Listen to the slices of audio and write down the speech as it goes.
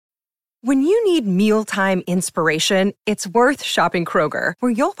When you need mealtime inspiration, it's worth shopping Kroger,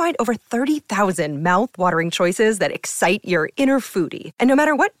 where you'll find over 30,000 mouth-watering choices that excite your inner foodie. And no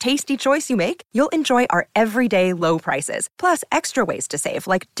matter what tasty choice you make, you'll enjoy our everyday low prices, plus extra ways to save,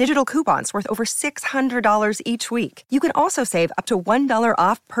 like digital coupons worth over $600 each week. You can also save up to $1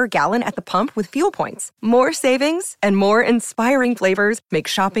 off per gallon at the pump with fuel points. More savings and more inspiring flavors make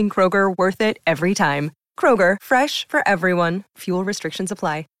shopping Kroger worth it every time. Kroger, fresh for everyone. Fuel restrictions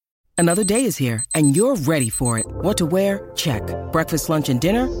apply. Another day is here, and you're ready for it. What to wear? Check. Breakfast, lunch, and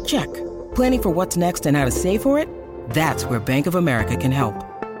dinner? Check. Planning for what's next and how to save for it? That's where Bank of America can help.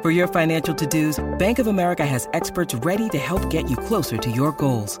 For your financial to-dos, Bank of America has experts ready to help get you closer to your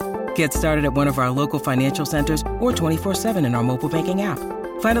goals. Get started at one of our local financial centers or 24/7 in our mobile banking app.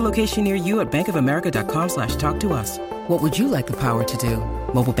 Find a location near you at bankofamerica.com/talktous. What would you like the power to do?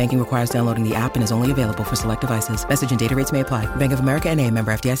 Mobile banking requires downloading the app and is only available for select devices. Message and data rates may apply. Bank of America N.A.,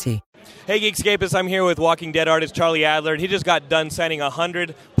 member FDIC. Hey, Geekscapists, I'm here with Walking Dead artist Charlie Adler, and he just got done signing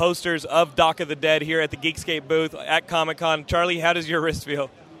 100 posters of Dock of the Dead here at the Geekscape booth at Comic-Con. Charlie, how does your wrist feel?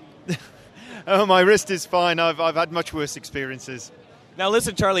 Oh, my wrist is fine. I've had much worse experiences. Now,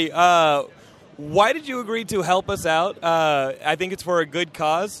 listen, Charlie, why did you agree to help us out? I think it's for a good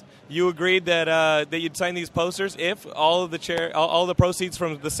cause. You agreed that you'd sign these posters if all of all the proceeds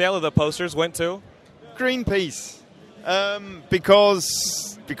from the sale of the posters went to Greenpeace,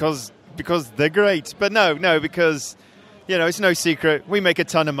 because they're great. But no, because it's no secret we make a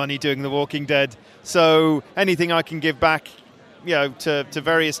ton of money doing The Walking Dead. So anything I can give back, to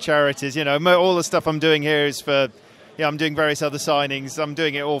various charities. All the stuff I'm doing here is for. I'm doing various other signings. I'm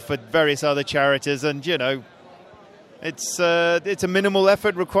doing it all for various other charities, and it's a minimal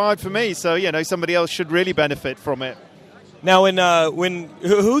effort required for me. So somebody else should really benefit from it. Now,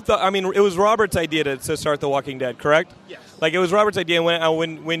 who thought? I mean, it was Robert's idea to start The Walking Dead, correct? Yes. Like, it was Robert's idea.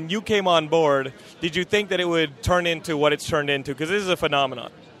 When you came on board, did you think that it would turn into what it's turned into? Because this is a phenomenon.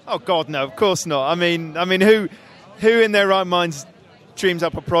 Oh God, no! Of course not. I mean, who in their right minds dreams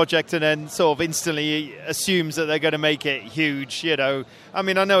up a project and then sort of instantly assumes that they're going to make it huge? I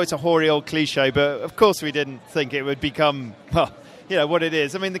mean, I know it's a hoary old cliche, but of course we didn't think it would become, what it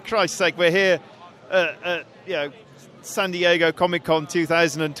is. I mean, the Christ's sake, we're here at San Diego Comic-Con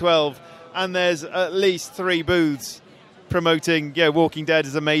 2012, and there's at least 3 booths promoting Walking Dead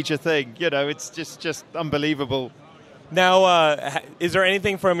as a major thing. It's just unbelievable. Now, is there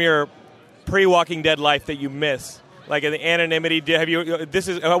anything from your pre-Walking Dead life that you miss? Like in the anonymity,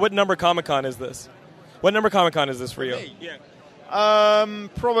 what number Comic-Con is this? What number Comic-Con is this for you? Yeah.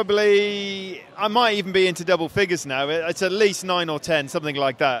 Probably, I might even be into double figures now. It's at least 9 or 10, something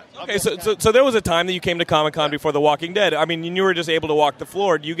like that. Okay, so there was a time that you came to Comic-Con before The Walking Dead. I mean, you were just able to walk the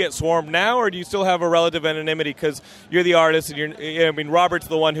floor. Do you get swarmed now, or do you still have a relative anonymity because you're the artist and Robert's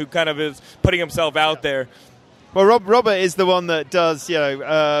the one who kind of is putting himself out there? Well, Robert is the one that does,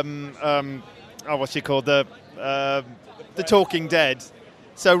 what's he called, the Talking Dead.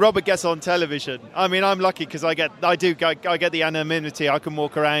 So Robert gets on television. I mean, I'm lucky because I get the anonymity. I can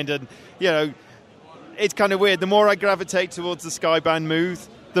walk around and, it's kind of weird. The more I gravitate towards the Skybound booth,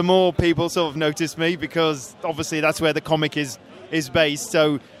 the more people sort of notice me, because obviously that's where the comic is based.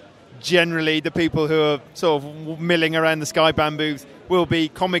 So generally the people who are sort of milling around the Skybound booth will be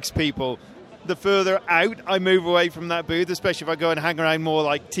comics people. The further out I move away from that booth, especially if I go and hang around more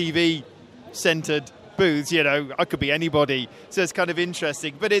like TV-centered booths, I could be anybody. So it's kind of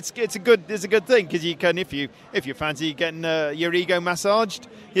interesting, but it's a good thing, because you can, if you fancy getting your ego massaged,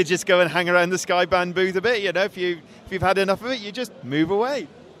 you just go and hang around the Skybound booth a bit. If you've had enough of it, you just move away.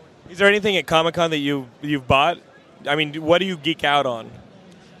 Is there anything at Comic-Con that you've bought? I mean, what do you geek out on?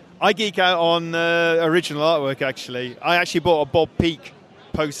 I geek out on original artwork. Actually, I actually bought a Bob Peak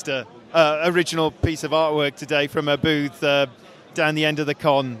poster, original piece of artwork today from a booth down the end of the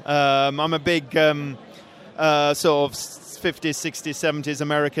con. I'm a big sort of 50s, 60s, 70s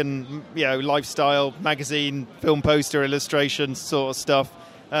American, lifestyle magazine, film poster, illustration sort of stuff.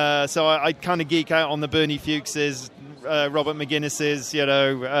 So I kind of geek out on the Bernie Fuchses, Robert McGuinness's,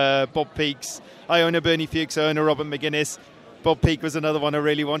 Bob Peaks. I own a Bernie Fuchs, I own a Robert McGuinness. Bob Peak was another one I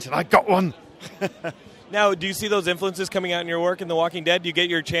really wanted. I got one. Now, do you see those influences coming out in your work in The Walking Dead? Do you get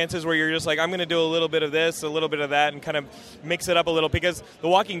your chances where you're just like, I'm going to do a little bit of this, a little bit of that, and kind of mix it up a little? Because The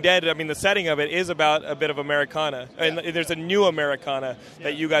Walking Dead, I mean, the setting of it is about a bit of Americana. Yeah. And there's a new Americana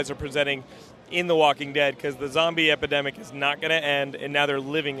that you guys are presenting in The Walking Dead, because the zombie epidemic is not going to end, and now they're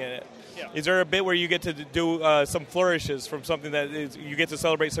living in it. Yeah. Is there a bit where you get to do some flourishes from something that you get to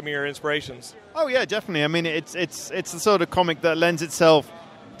celebrate some of your inspirations? Oh, yeah, definitely. I mean, it's the sort of comic that lends itself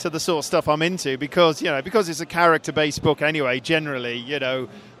to the sort of stuff I'm into because it's a character-based book anyway. Generally,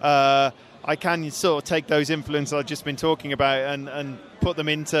 I can sort of take those influences I've just been talking about and put them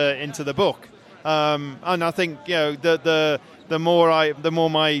into the book. And I think the more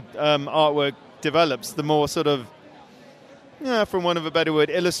my artwork develops, the more sort of, from one of a better word,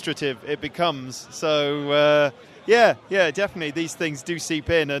 illustrative it becomes. So definitely these things do seep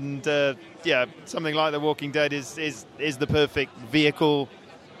in, and something like The Walking Dead is the perfect vehicle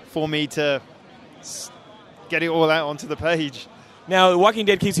for me to get it all out onto the page. Now, The Walking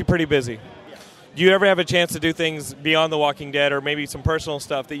Dead keeps you pretty busy. Do you ever have a chance to do things beyond The Walking Dead, or maybe some personal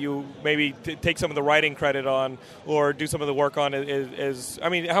stuff that you maybe take some of the writing credit on, or do some of the work on?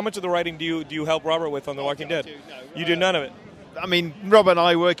 How much of the writing do you help Robert with on The Walking Dead? You do none of it. I mean, Robert and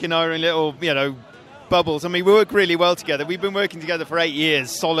I work in our own little, bubbles. I mean, we work really well together. We've been working together for 8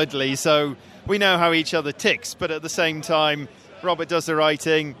 years solidly, so we know how each other ticks. But at the same time, Robert does the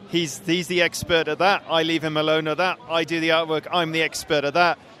writing. He's the expert at that. I leave him alone at that. I do the artwork. I'm the expert at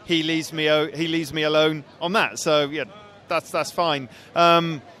that. He leaves me alone on that. So that's fine.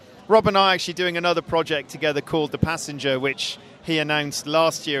 Rob and I are actually doing another project together called The Passenger, which he announced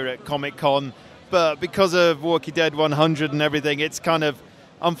last year at Comic-Con. But because of Walking Dead 100 and everything, it's kind of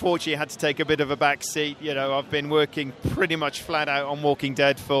unfortunately had to take a bit of a back seat. I've been working pretty much flat out on Walking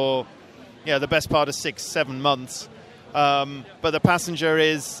Dead for the best part of 6-7 months. But The Passenger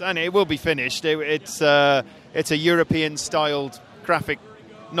is, and it will be finished. It's a European-styled graphic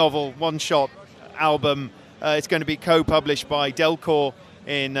novel, one-shot album. It's going to be co-published by Delcourt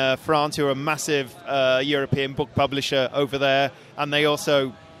in France, who are a massive European book publisher over there, and they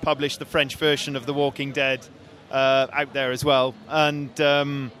also published the French version of The Walking Dead out there as well. And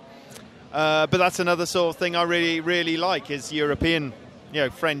but that's another sort of thing I really, really like is European,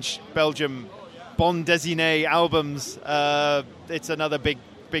 French, Belgium, bande dessinée albums. It's another big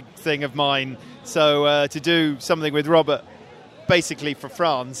thing of mine. So to do something with Robert, basically for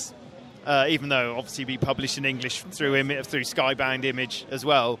France, even though obviously we publish in English through Skybound Image as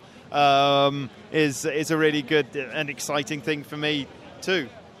well, is a really good and exciting thing for me too.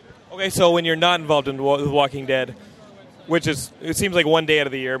 Okay, so when you're not involved in The Walking Dead, it seems like one day out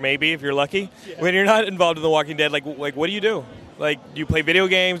of the year, maybe, if you're lucky. Yeah. When you're not involved in The Walking Dead, like what do you do? Like, do you play video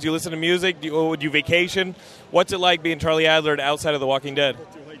games? Do you listen to music? Do you vacation? What's it like being Charlie Adler outside of The Walking Dead?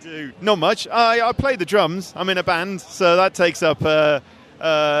 What do I do? Not much. I play the drums. I'm in a band, so that takes up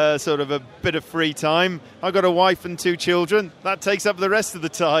sort of a bit of free time. I've got a wife and 2 children. That takes up the rest of the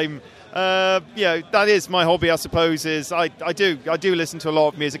time. That is my hobby, I suppose. Is I do listen to a lot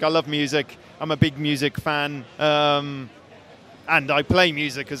of music. I love music. I'm a big music fan, and I play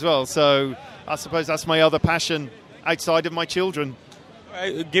music as well. So I suppose that's my other passion outside of my children. All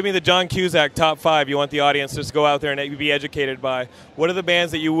right, give me the John Cusack top 5 you want the audience just to go out there and be educated by. What are the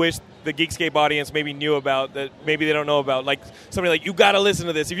bands that you wish the Geekscape audience maybe knew about that maybe they don't know about? Like somebody like, you got to listen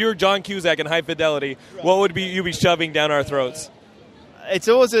to this. If you were John Cusack in High Fidelity, what would you be shoving down our throats? It's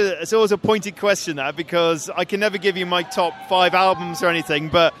always a pointed question, that, because I can never give you my top 5 albums or anything,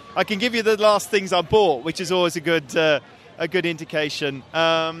 but I can give you the last things I bought, which is always a good indication.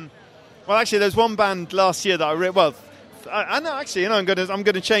 Well, actually, there's one band last year that I know. Actually, I'm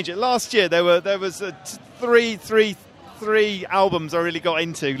going to change it. Last year there was three albums I really got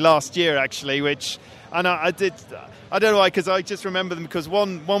into last year, actually, which I did. I don't know why, because I just remember them because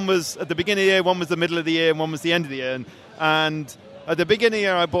one was at the beginning of the year, one was the middle of the year, and one was the end of the year, and at the beginning of the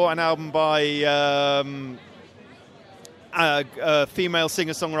year, I bought an album by a female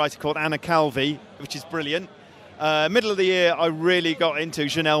singer-songwriter called Anna Calvi, which is brilliant. Middle of the year, I really got into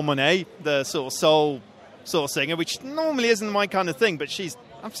Janelle Monáe, the sort of soul sort of singer, which normally isn't my kind of thing, but she's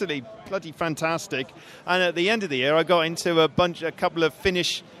absolutely bloody fantastic. And at the end of the year, I got into a couple of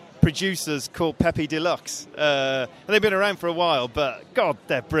Finnish producers called Pepe Deluxe. They've been around for a while, but God,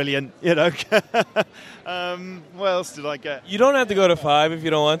 they're brilliant. What else did I get? You don't have to go to 5 if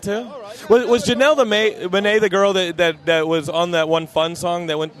you don't want to. Right. Was Janelle Monáe the girl that was on that one Fun song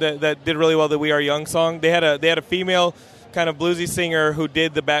that did really well, the We Are Young song? They had a female kind of bluesy singer who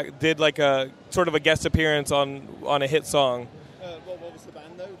did like a sort of a guest appearance on a hit song. What was the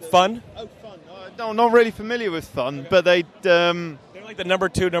band though? Fun. Oh, Fun. No, not really familiar with Fun, okay. But they. Like the number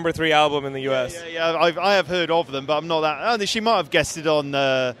 2, number 3 album in the US. Yeah. I have heard of them, but I'm not that. I think she might have guested on.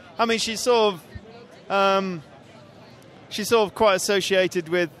 She's sort of quite associated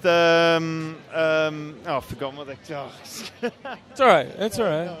with. I've forgotten what they. It's all right. It's all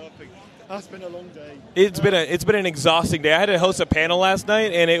right. That's been a long day. It's been an exhausting day. I had to host a panel last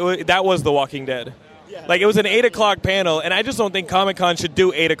night, and that was The Walking Dead. Like, it was an 8 o'clock panel, and I just don't think Comic-Con should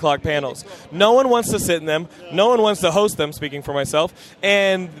do 8 o'clock panels. No one wants to sit in them. No one wants to host them, speaking for myself.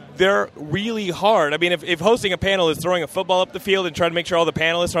 And they're really hard. I mean, if hosting a panel is throwing a football up the field and trying to make sure all the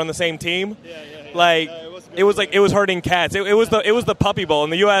panelists are on the same team, it was herding cats. It was the Puppy Bowl. In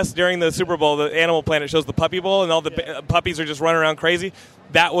the U.S., during the Super Bowl, the Animal Planet shows the Puppy Bowl, and all the puppies are just running around crazy.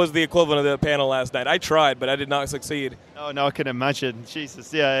 That was the equivalent of the panel last night. I tried, but I did not succeed. Oh, no, I can imagine.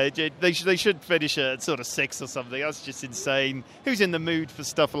 Jesus, yeah. They should finish at sort of 6 or something. That's just insane. Who's in the mood for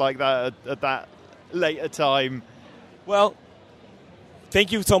stuff like that at that late a time? Well,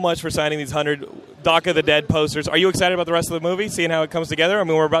 thank you so much for signing these 100 Dock of the Dead posters. Are you excited about the rest of the movie, seeing how it comes together? I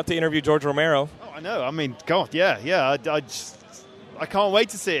mean, we're about to interview George Romero. Oh, I know. I mean, God, yeah. I can't wait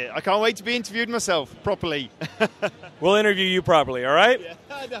to see it. I can't wait to be interviewed myself properly. We'll interview you properly, all right?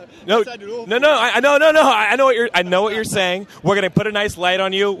 Yeah, no. I know what you're saying. We're going to put a nice light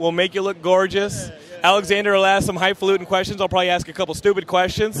on you. We'll make you look gorgeous. Yeah. Alexander will ask some highfalutin questions. I'll probably ask a couple stupid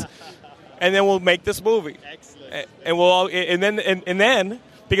questions, and then we'll make this movie. Excellent. And we'll all, and then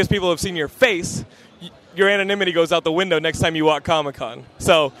because people have seen your face, your anonymity goes out the window next time you walk Comic-Con.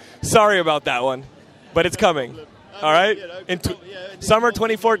 So sorry about that one, but it's coming. All right? Summer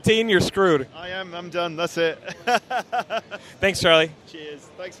 2014, you're screwed. I'm done. That's it. Thanks, Charlie. Cheers.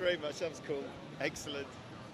 Thanks very much. That was cool. Excellent.